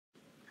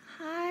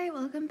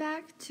welcome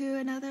back to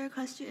another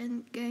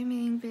equestrian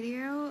gaming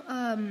video.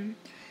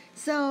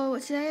 So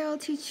today I'll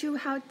teach you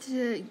how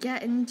to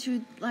get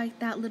into like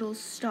that little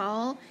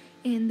stall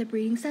in the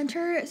breeding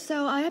center.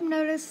 So I have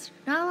noticed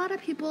not a lot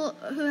of people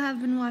who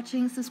have been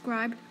watching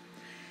subscribed.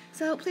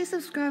 So please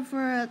subscribe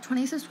for a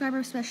 20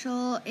 subscriber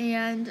special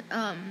and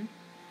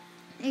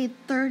a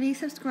 30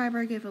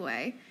 subscriber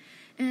giveaway.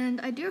 And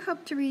I do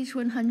hope to reach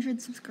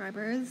 100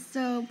 subscribers.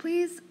 So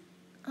please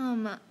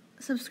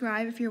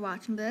subscribe if you're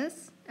watching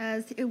this,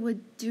 as it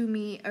would do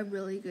me a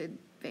really good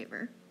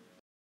favor.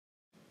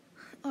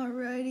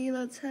 Alrighty,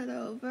 let's head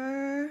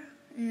over,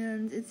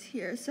 and it's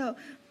here. So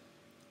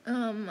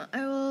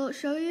I will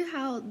show you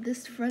how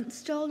this front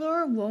stall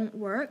door won't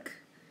work.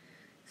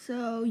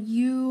 So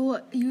you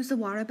use the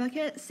water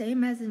bucket,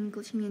 same as in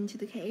glitching into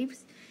the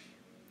caves,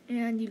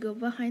 and you go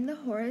behind the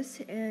horse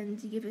and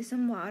you give it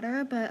some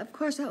water, but of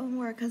course that won't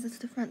work because it's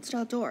the front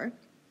stall door.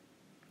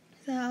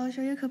 So I'll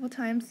show you a couple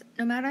times.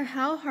 No matter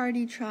how hard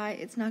you try,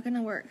 it's not going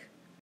to work.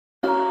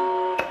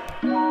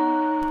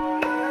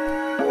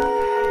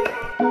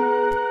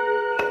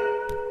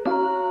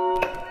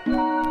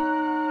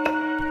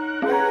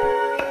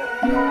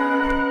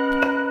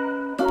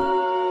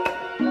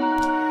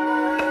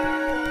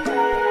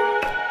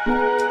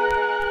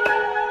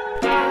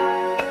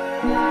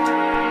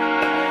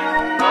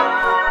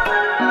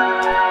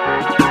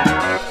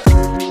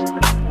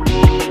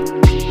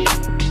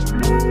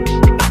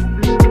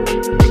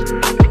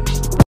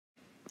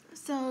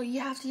 So you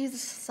have to use the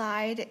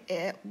side.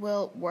 It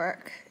will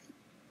work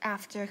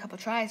after a couple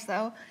tries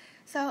though.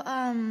 So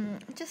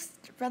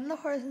just run the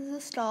horse into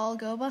the stall,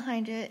 go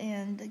behind it,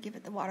 and give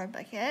it the water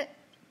bucket.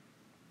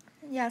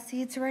 Yeah,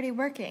 see, it's already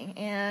working,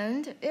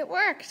 and it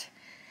worked.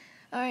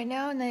 Alright,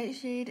 now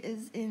Nightshade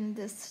is in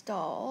this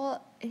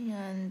stall,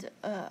 and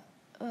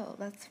oh,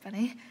 that's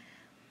funny.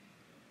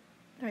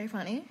 Very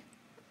funny.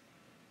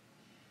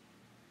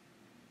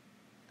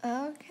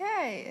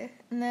 Okay,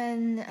 and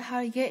then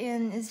how to get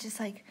in is just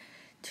like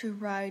to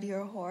ride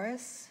your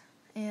horse,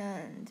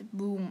 and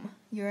boom,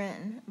 you're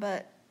in.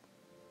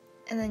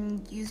 And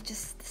then use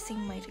just the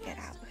same way to get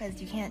out,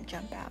 because you can't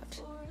jump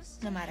out,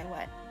 no matter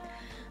what.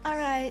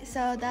 Alright,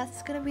 so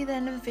that's gonna be the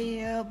end of the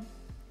video.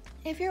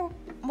 If you're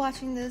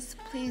watching this,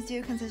 please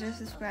do consider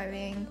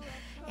subscribing,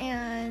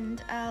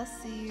 and I'll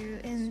see you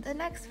in the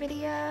next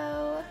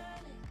video.